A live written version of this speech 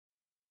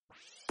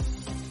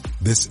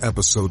This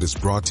episode is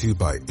brought to you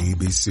by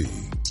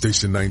ABC.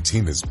 Station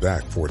 19 is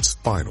back for its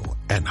final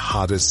and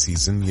hottest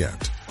season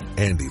yet.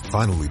 Andy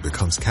finally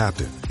becomes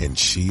captain, and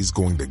she's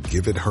going to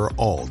give it her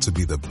all to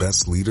be the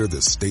best leader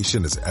the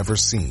station has ever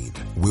seen.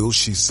 Will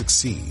she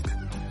succeed?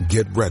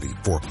 Get ready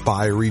for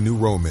fiery new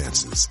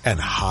romances and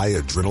high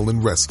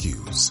adrenaline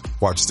rescues.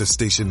 Watch the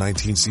Station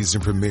 19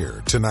 season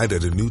premiere tonight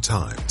at a new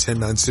time,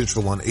 10/9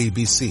 Central on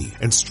ABC,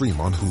 and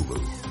stream on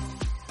Hulu.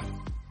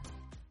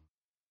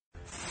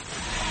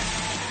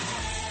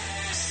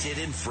 Sid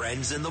and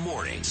Friends in the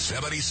morning.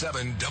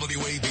 77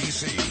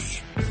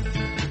 WABC.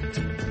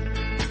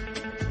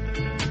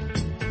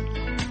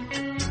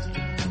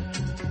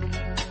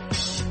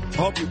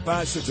 Hope you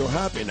bastards are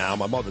happy now.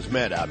 My mother's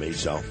mad at me,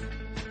 so.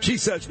 She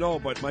says no,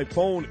 but my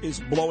phone is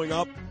blowing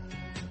up.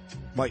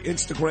 My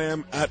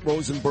Instagram, at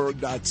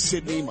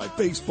Rosenberg.Sydney. My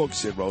Facebook,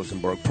 Sid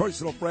Rosenberg.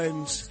 Personal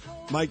friends,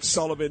 Mike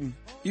Sullivan.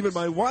 Even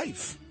my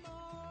wife.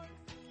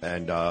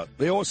 And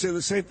they all say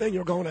the same thing.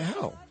 You're going to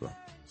hell.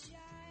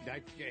 I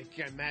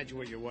can't imagine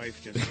what your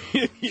wife just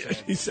said. Yeah,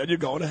 he said you're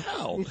going to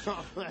hell. No,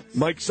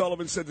 Mike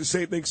Sullivan said the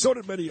same thing. So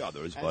did many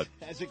others. But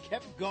as it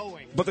kept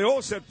going. But they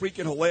all said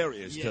freaking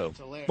hilarious, yeah, too. It's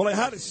hilarious. But I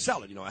had to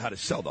sell it. I had to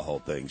sell the whole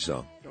thing,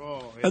 so.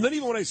 Oh, and then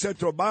even when I said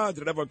to her, Mom,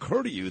 did it ever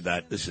occur to you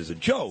that this is a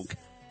joke?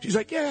 She's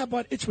like, yeah,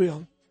 but it's real.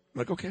 I'm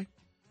like, okay.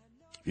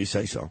 You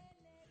say so.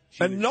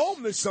 And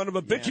Noam, this son of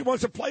a bitch, he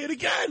wants to play it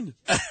again.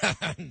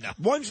 No.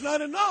 One's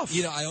not enough.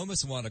 I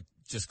almost want to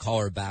just call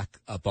her back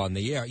up on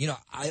the air.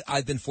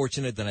 I've been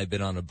fortunate that I've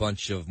been on a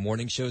bunch of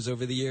morning shows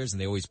over the years, and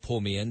they always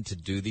pull me in to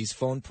do these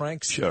phone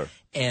pranks. Sure.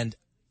 And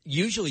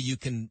usually you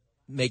can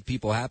make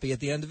people happy at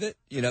the end of it,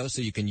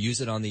 so you can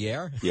use it on the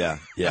air. Yeah.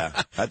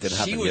 That didn't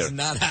happen She was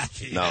not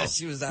happy. No.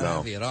 She was not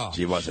happy at all.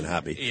 She wasn't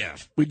happy. Yeah.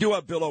 We do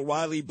have Bill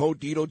O'Reilly, Bo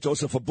Dito,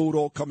 Joseph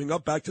Abudo coming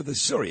up, back to the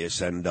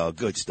serious and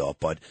good stuff.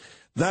 But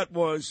that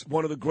was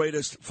one of the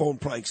greatest phone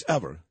pranks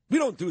ever. We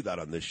don't do that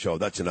on this show.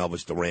 That's an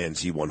Elvis Duran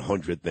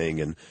Z100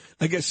 thing. And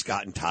I guess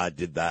Scott and Todd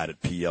did that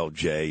at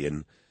PLJ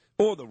and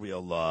all the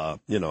real,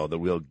 the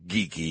real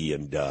geeky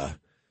and,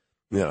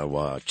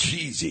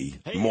 cheesy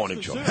morning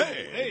show.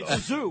 Hey, it's the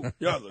zoo.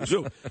 Yeah, the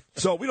zoo.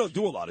 So we don't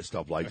do a lot of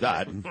stuff like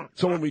that. And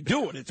so when we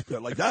do it, it's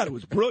like that. It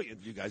was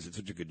brilliant. You guys did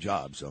such a good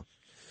job. So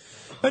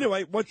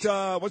anyway, what's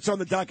on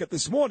the docket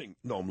this morning,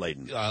 Noam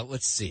Laden?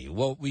 Let's see.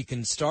 Well, we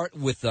can start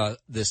with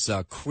this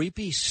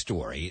creepy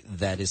story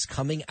that is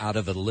coming out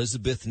of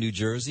Elizabeth, New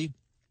Jersey.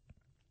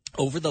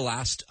 Over the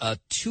last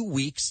 2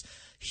 weeks,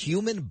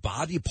 human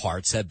body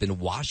parts have been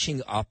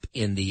washing up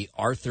in the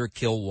Arthur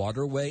Kill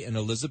waterway in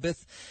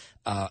Elizabeth.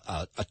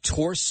 A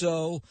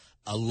torso,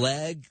 a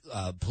leg.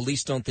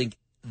 Police don't think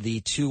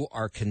the two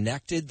are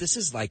connected. This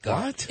is like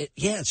what?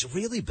 It's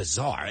really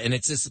bizarre, and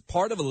it's this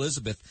part of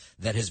Elizabeth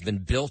that has been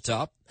built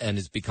up and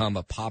has become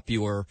a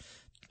popular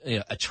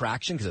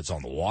attraction because it's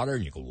on the water,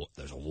 and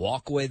there's a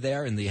walkway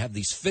there, and they have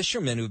these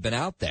fishermen who've been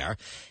out there,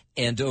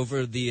 and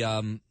over the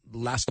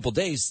last couple of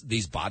days,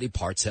 these body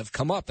parts have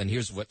come up, and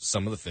here's what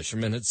some of the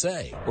fishermen had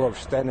say. We're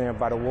standing there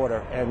by the water,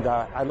 and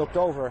I looked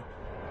over.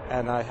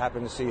 And I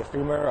happened to see a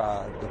femur,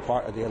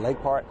 the leg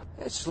part.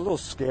 It's a little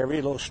scary,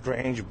 a little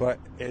strange, but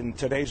in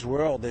today's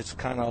world, it's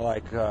kind of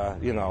like,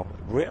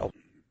 real.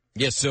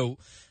 Yeah, so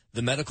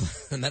the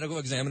medical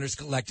examiners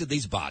collected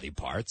these body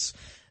parts.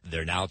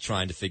 They're now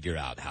trying to figure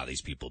out how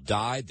these people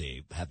died.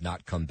 They have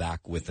not come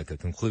back with a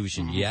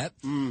conclusion yet.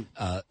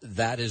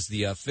 That is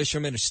the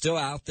fishermen are still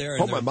out there.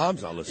 Hope my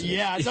mom's not listening.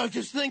 Yeah, I was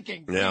just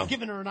thinking. Yeah. I'm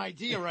giving her an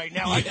idea right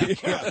now. I got to be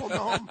careful,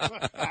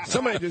 Noam.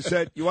 Somebody just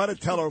said you ought to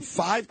tell her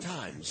 5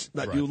 times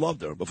that you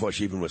loved her before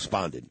she even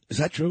responded. Is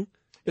that true?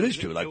 It is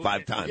true, like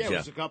 5 times. Yeah, it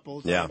was a couple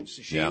of Yeah. times.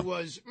 She Yeah.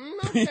 was,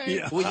 okay.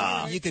 Yeah.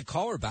 Well, you could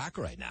call her back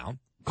right now.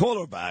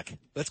 Call her back.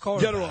 Let's call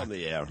her Get back. her on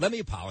the air. Let me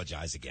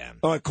apologize again.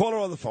 All right, call her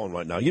on the phone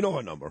right now. You know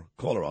her number.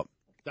 Call her up.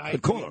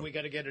 Call her. We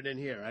got to get it in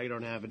here. I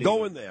don't have it. Go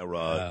either. in there,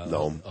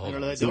 Noam.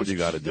 See what Those- you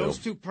got to do. Those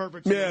two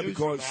perverts Yeah, in the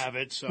because- newsroom have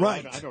it, so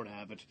right. I don't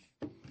have it.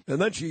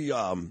 And then she,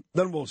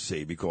 then we'll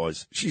see,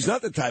 because she's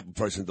not the type of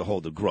person to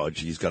hold a grudge.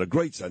 She's got a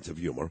great sense of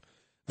humor.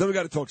 Then we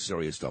got to talk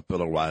serious stuff,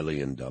 Bill O'Reilly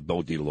and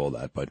Bo Deedle, all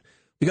that. But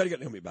we got to get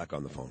Naomi back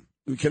on the phone.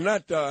 We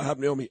cannot have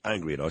Naomi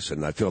angry at us,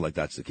 and I feel like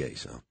that's the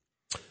case.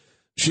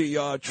 She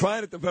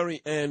tried at the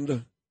very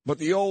end, but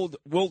the old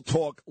 "we'll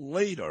talk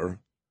later,"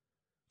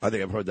 I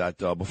think I've heard that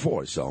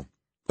before. So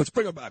let's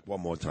bring her back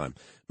one more time.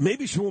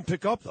 Maybe she won't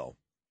pick up, though.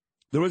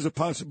 There is a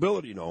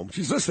possibility, Noam.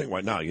 She's listening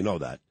right now. You know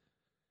that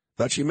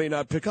she may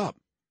not pick up.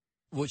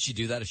 Would she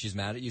do that if she's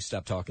mad at you,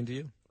 stop talking to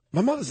you?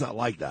 My mother's not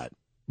like that.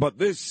 But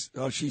this,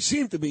 she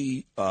seemed to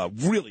be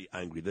really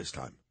angry this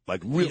time.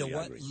 Like, really You know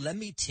what? angry. Let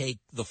me take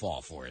the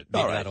fall for it.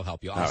 Maybe that'll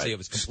help you. I'll say it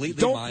was completely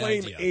Don't my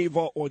blame idea. Ava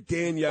or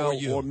Danielle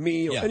or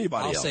me or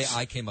anybody else. I'll say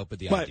I came up with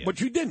the Right, idea.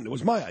 but you didn't. It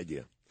was my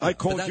idea. I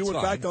called that's you, in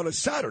fine. fact, on a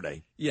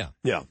Saturday. Yeah.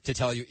 To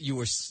tell you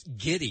were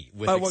giddy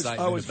with excitement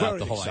I was about very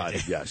the whole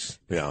excited, idea. yes.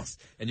 Yeah.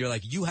 And you're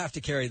like, you have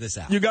to carry this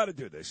out. You got to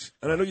do this.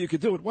 And I know you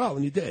could do it well,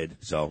 and you did.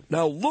 So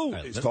now Lou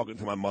is talking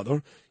to my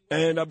mother,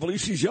 and I believe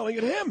she's yelling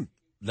at him.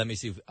 Let me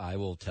see if I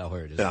will tell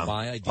her it is Yeah.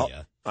 my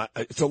idea.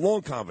 It's a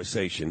long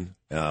conversation.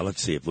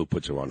 Let's see if Lou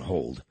puts her on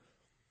hold.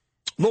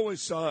 Lou,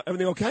 is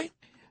everything okay?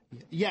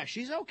 Yeah,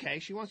 she's okay.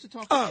 She wants to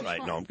talk. All She's right,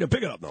 fine. Noam. Yeah,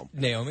 pick it up, Noam.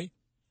 Naomi?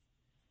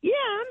 Yeah,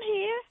 I'm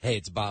here. Hey,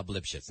 it's Bob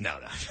Lipschitz. No,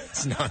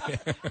 it's not.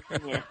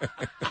 Yeah.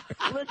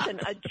 Listen,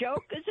 a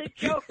joke is a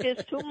joke.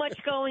 There's too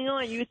much going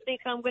on. You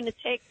think I'm going to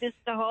take this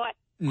to heart?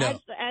 No.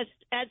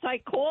 As I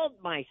called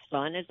my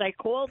son, as I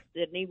called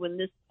Sydney when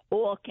this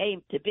all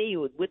came to be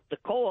with the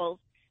calls,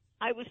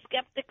 I was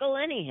skeptical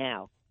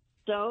anyhow.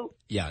 So,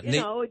 Yeah,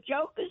 a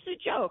joke is a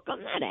joke.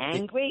 I'm not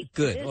angry.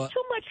 Good. There's Well,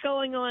 too much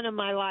going on in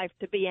my life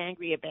to be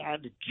angry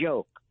about a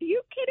joke. Are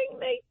you kidding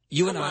me?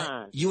 You Come and on,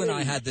 I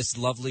please. had this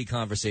lovely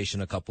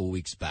conversation a couple of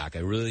weeks back. I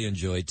really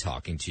enjoyed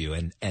talking to you,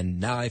 and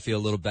now I feel a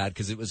little bad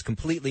because it was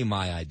completely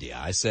my idea.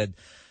 I said,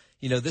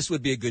 this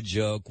would be a good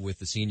joke with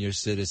the senior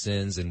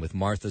citizens and with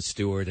Martha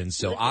Stewart, and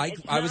so I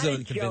was not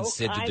a convinced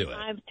Sid to do it.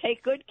 I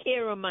take good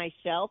care of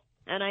myself,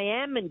 and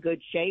I am in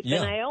good shape,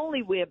 Yeah. and I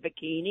only wear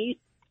bikinis.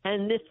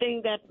 And the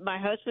thing that my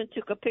husband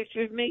took a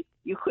picture of me,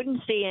 you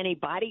couldn't see any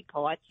body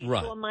parts. You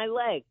Right. saw my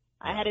leg.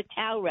 I had a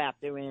towel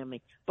wrapped around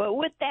me. But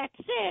with that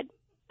said,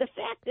 the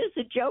fact is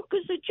a joke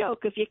is a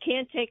joke. If you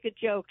can't take a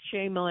joke,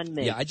 shame on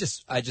me. Yeah, I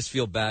just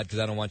feel bad because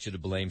I don't want you to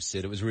blame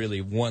Sid. It was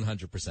really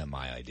 100%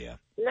 my idea.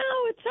 No,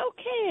 it's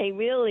okay,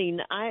 really.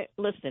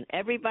 Listen,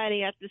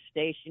 everybody at the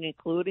station,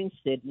 including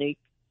Sydney,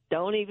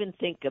 don't even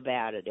think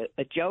about it.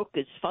 A joke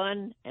is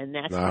fun, and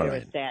that's All where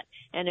right. it's at.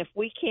 And if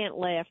we can't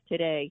laugh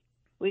today,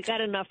 we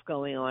got enough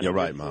going on. You're in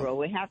right, this Mom. world.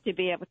 We have to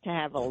be able to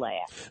have a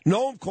laugh.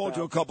 Noam called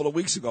you a couple of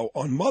weeks ago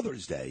on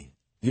Mother's Day.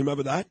 Do you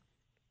remember that?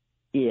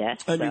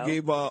 Yes. And so, you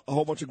gave a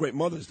whole bunch of great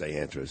Mother's Day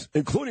answers,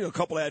 including a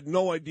couple I had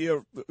no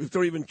idea if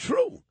they're even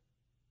true.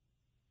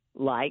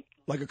 like,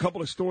 Like a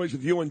couple of stories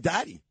with you and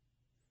Daddy.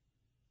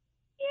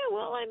 yeah,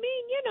 well, I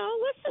mean,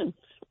 listen,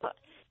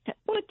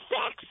 what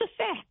facts are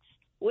facts.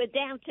 We're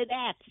down to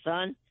that,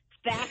 son.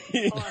 Facts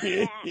are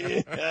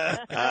facts.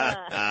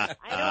 I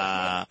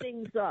don't make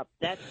things up,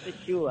 that's for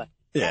sure.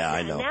 Yeah, I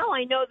And know. now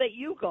I know that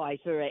you guys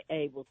are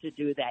able to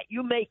do that.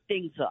 You make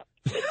things up.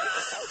 Hey,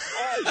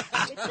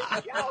 it's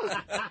a joke.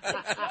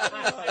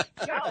 It's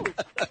a joke.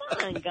 Come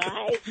on,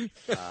 guys.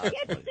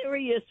 Get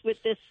serious with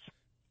this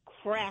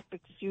crap,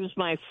 excuse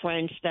my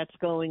French, that's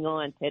going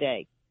on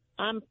today.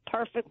 I'm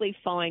perfectly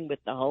fine with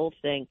the whole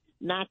thing.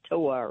 Not to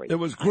worry. It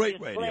was great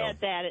I'm just radio.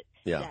 glad that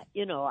I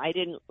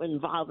didn't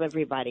involve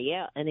anybody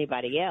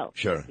else.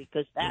 Sure.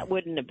 Because that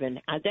wouldn't have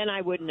been. Then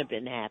I wouldn't have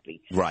been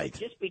happy. Right.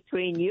 Just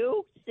between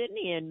you,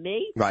 Sydney, and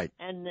me. Right.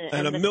 And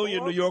a the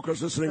million calls. New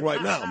Yorkers listening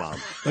right now, Mom.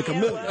 Like a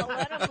Yeah, million. well,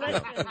 let 'em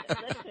listen.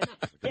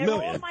 They're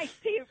million. all my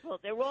people.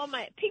 They're all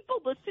my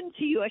people. Listen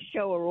to your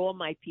show are all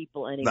my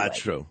people anyway. That's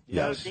true.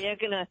 Yes. So they're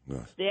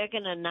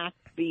gonna not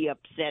be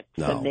upset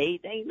No. for me.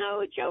 They know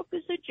a joke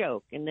is a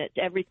joke, and that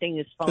everything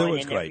is fine It was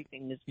and great.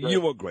 everything is good.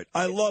 You were great.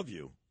 I love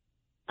you.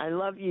 I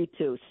love you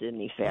too,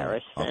 Sidney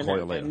Ferris. I'll call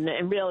you later.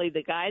 And really,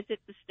 the guys at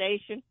the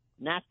station,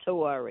 not to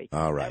worry.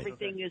 All right.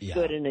 Everything is Yeah.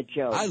 good in a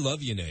joke. I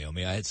love you,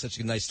 Naomi. I had such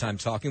a nice time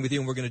talking with you,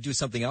 and we're going to do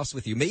something else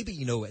with you. Maybe,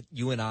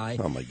 you and I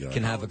Oh, my God.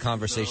 can have a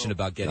conversation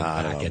about getting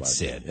I don't back know at about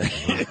Sid.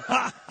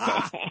 that.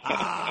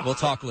 We'll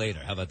talk later.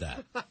 How about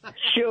that?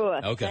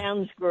 Sure. Okay.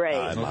 Sounds great.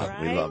 All right, Mom.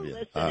 All We right? love you.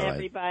 Listen, All right.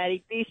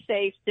 everybody. Be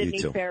safe. Sidney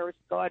too. Ferris,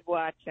 God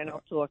watch, and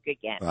I'll talk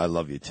again. I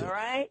love you, too. All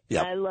right?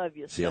 Yep. I love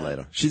you. See you son.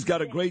 later. She's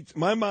got a great.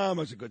 My mom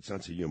has a good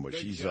sense of humor. Good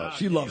She's job,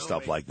 she loves Naomi.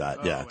 stuff like that.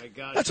 Oh, Yeah, my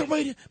God. that's what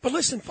radio. But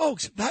listen,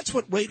 folks, that's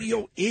what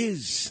radio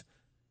is.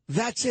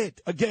 That's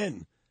it.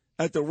 Again,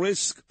 at the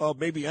risk of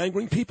maybe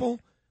angering people,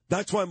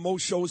 that's why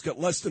most shows get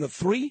less than a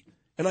 3,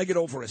 and I get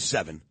over a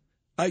 7.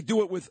 I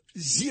do it with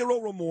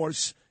zero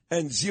remorse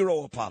and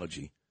zero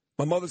apology.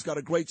 My mother's got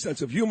a great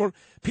sense of humor.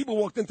 People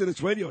walked into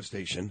this radio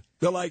station.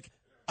 They're like,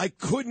 I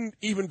couldn't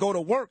even go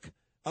to work.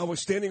 I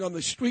was standing on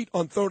the street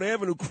on 3rd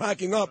Avenue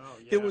cracking up.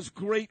 It was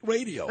great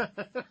radio.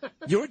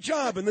 Your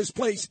job in this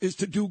place is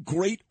to do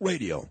great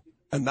radio.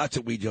 And that's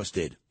what we just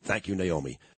did. Thank you, Naomi.